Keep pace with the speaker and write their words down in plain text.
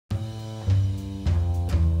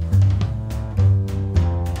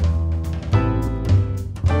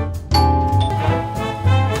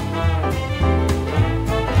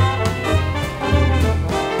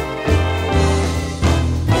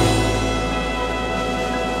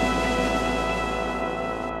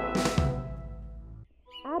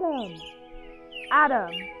Adam.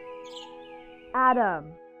 Adam.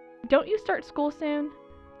 Adam. Don't you start school soon?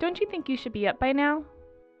 Don't you think you should be up by now?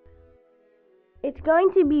 It's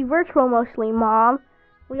going to be virtual mostly, Mom.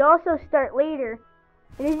 We also start later.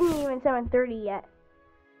 It isn't even 7:30 yet.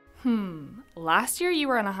 Last year you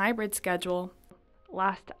were on a hybrid schedule.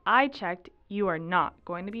 Last I checked, you are not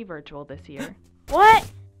going to be virtual this year. What?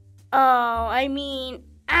 Oh,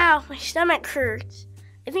 ow, my stomach hurts.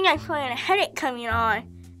 I think I'm feeling a headache coming on.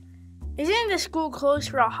 Isn't the school closed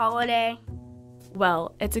for a holiday?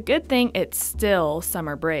 Well, it's a good thing it's still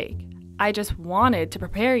summer break. I just wanted to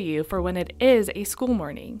prepare you for when it is a school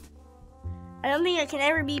morning. I don't think I can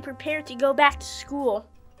ever be prepared to go back to school.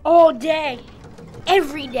 All day.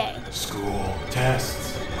 Every day. School,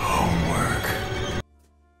 tests, homework.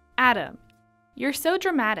 Adam, you're so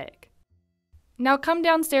dramatic. Now come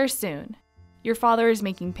downstairs soon. Your father is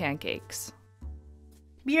making pancakes.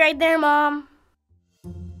 Be right there, Mom.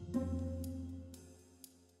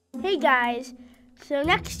 Hey guys, so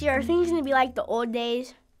next year are things gonna be like the old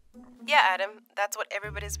days? Yeah, Adam, that's what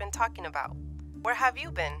everybody's been talking about. Where have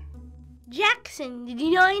you been? Jackson, did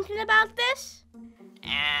you know anything about this?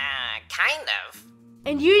 Kind of.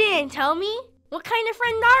 And you didn't tell me? What kind of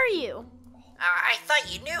friend are you? I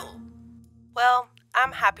thought you knew. Well,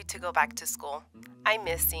 I'm happy to go back to school. I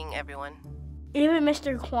miss seeing everyone. Even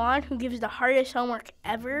Mr. Kwan, who gives the hardest homework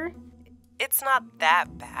ever? It's not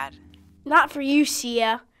that bad. Not for you,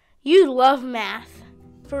 Sia. You love math.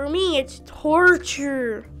 For me, it's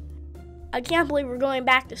torture. I can't believe we're going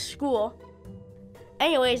back to school.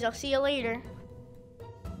 Anyways, I'll see you later.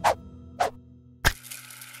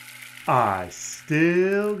 I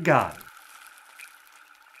still got it.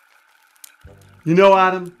 You know,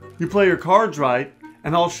 Adam, you play your cards right,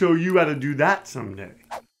 and I'll show you how to do that someday.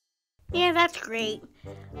 Yeah, that's great.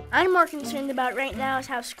 I'm more concerned about right now is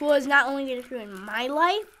how school is not only going to ruin my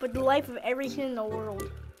life, but the life of everything in the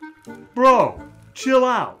world. Bro, chill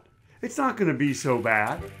out. It's not going to be so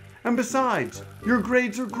bad. And besides, your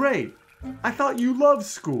grades are great. I thought you loved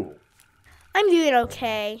school. I'm doing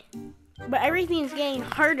okay, but everything's getting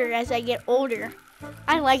harder as I get older.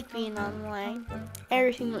 I liked being online.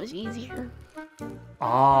 Everything was easier.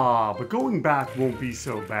 Ah, but going back won't be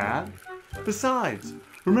so bad. Besides,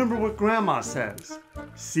 remember what Grandma says.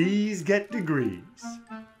 C's get degrees.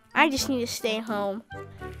 I just need to stay home.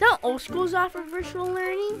 Don't old schools offer virtual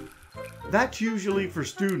learning? That's usually for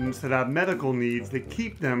students that have medical needs that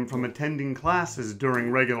keep them from attending classes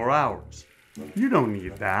during regular hours. You don't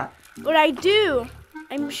need that. But I do.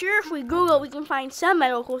 I'm sure if we Google, we can find some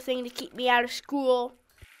medical thing to keep me out of school.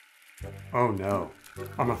 Oh no,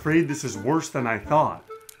 I'm afraid this is worse than I thought.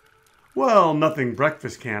 Well, nothing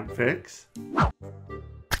breakfast can't fix.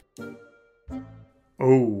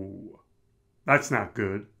 Oh, that's not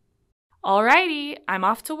good. Alrighty, I'm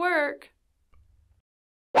off to work.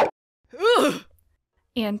 Ugh.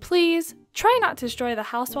 And please, try not to destroy the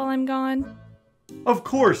house while I'm gone. Of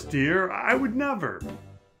course, dear, I would never.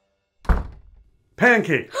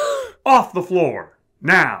 Pancake, off the floor,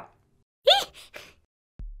 now.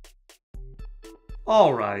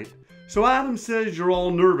 All right, so Adam says you're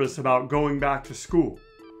all nervous about going back to school.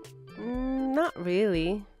 Not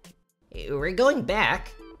really. We're going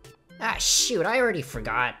back? Ah, shoot, I already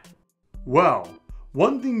forgot. Well,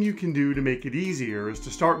 one thing you can do to make it easier is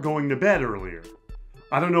to start going to bed earlier.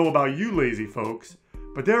 I don't know about you lazy folks,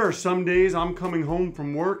 but there are some days I'm coming home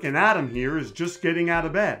from work and Adam here is just getting out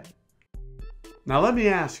of bed. Now let me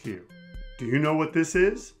ask you, do you know what this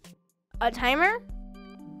is? A timer?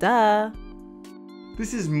 Duh.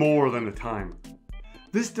 This is more than a timer.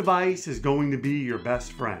 This device is going to be your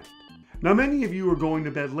best friend. Now many of you are going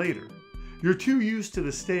to bed later. You're too used to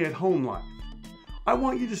the stay-at-home life. I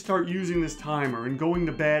want you to start using this timer and going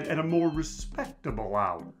to bed at a more respectable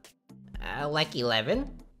hour. Like 11?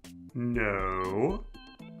 No.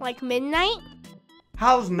 Like midnight?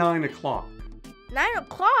 How's 9 o'clock? 9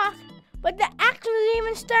 o'clock? But the action doesn't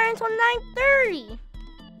even start until 9:30.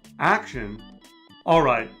 Action?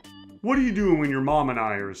 Alright, what are you doing when your mom and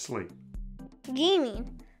I are asleep?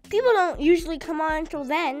 Gaming. People don't usually come on until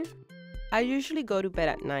then. I usually go to bed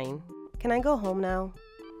at 9. Can I go home now?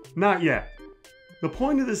 Not yet. The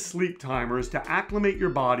point of this sleep timer is to acclimate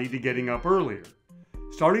your body to getting up earlier.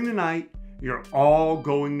 Starting tonight, you're all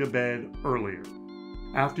going to bed earlier.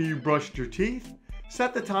 After you've brushed your teeth,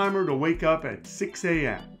 set the timer to wake up at 6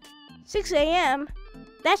 a.m. 6 a.m.?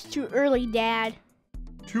 That's too early, Dad.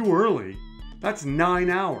 Too early? That's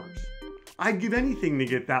 9 hours. I'd give anything to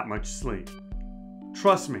get that much sleep.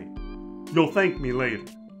 Trust me, you'll thank me later.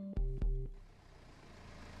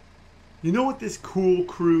 You know what this cool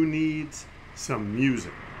crew needs? Some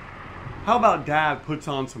music. How about Dad puts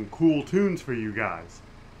on some cool tunes for you guys?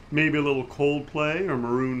 Maybe a little Coldplay or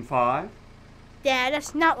Maroon 5? Dad,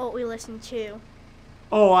 that's not what we listen to.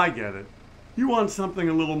 Oh, I get it. You want something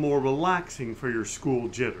a little more relaxing for your school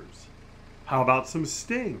jitters. How about some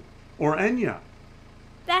Sting or Enya?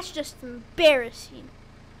 That's just embarrassing.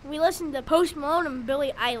 We listen to Post Malone and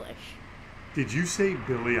Billie Eilish. Did you say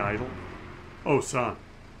Billy Idol? Oh, son,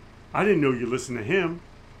 I didn't know you listened to him.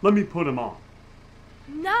 Let me put him on.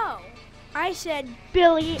 No, I said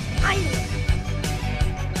Billie Eilish.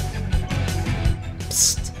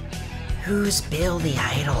 Psst. Who's Bill the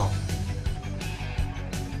Idol?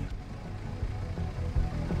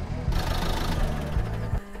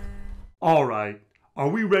 All right, are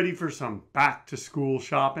we ready for some back-to-school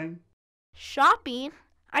shopping? Shopping?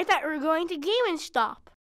 I thought we were going to Game and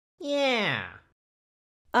Stop. Yeah.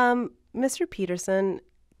 Mr. Peterson,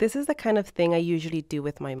 this is the kind of thing I usually do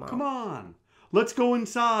with my mom. Come on, let's go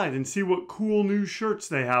inside and see what cool new shirts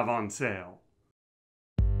they have on sale.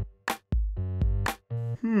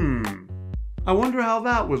 I wonder how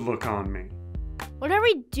that would look on me. What are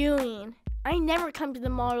we doing? I never come to the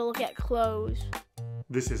mall to look at clothes.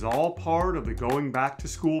 This is all part of the going back to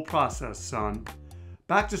school process, son.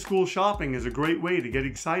 Back to school shopping is a great way to get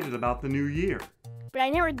excited about the new year. But I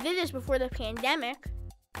never did this before the pandemic.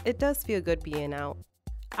 It does feel good being out.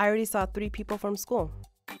 I already saw 3 people from school.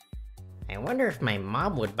 I wonder if my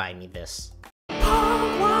mom would buy me this.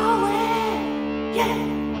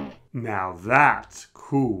 Now that's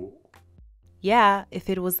cool. Yeah, if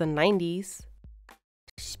it was the 90s.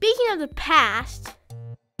 Speaking of the past,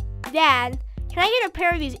 Dad, can I get a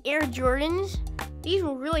pair of these Air Jordans? These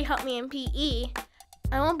will really help me in PE.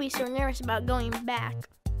 I won't be so nervous about going back.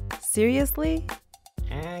 Seriously?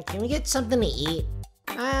 Can we get something to eat?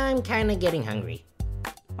 I'm kinda getting hungry.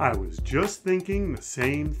 I was just thinking the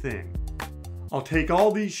same thing. I'll take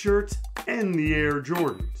all these shirts and the Air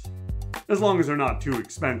Jordans, as long as they're not too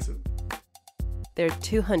expensive. They're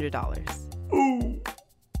 $200. Ooh!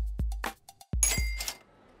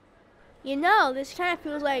 You know, this kind of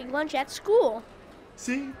feels like lunch at school.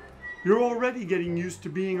 See? You're already getting used to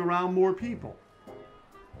being around more people.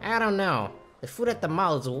 I don't know. The food at the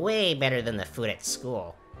mall is way better than the food at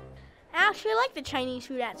school. I actually like the Chinese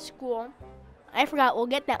food at school. I forgot we'll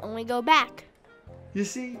get that when we go back. You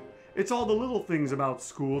see, it's all the little things about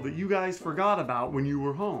school that you guys forgot about when you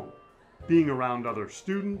were home. Being around other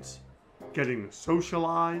students, getting to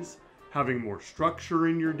socialize, having more structure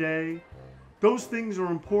in your day. Those things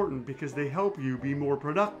are important because they help you be more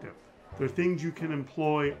productive. They're things you can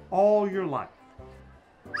employ all your life.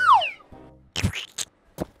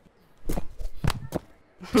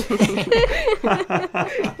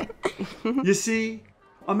 You see,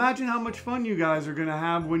 imagine how much fun you guys are going to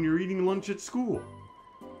have when you're eating lunch at school.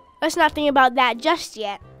 Let's not think about that just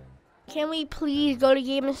yet. Can we please go to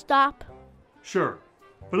Game and Stop? Sure,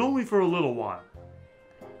 but only for a little while.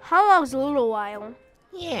 How long's a little while?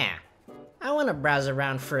 Yeah, I want to browse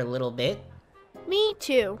around for a little bit. Me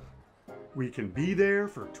too. We can be there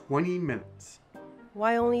for 20 minutes.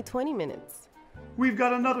 Why only 20 minutes? We've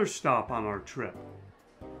got another stop on our trip.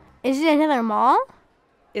 Is it another mall?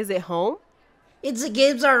 Is it home? It's a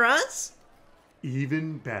Games R Us?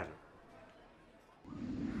 Even better.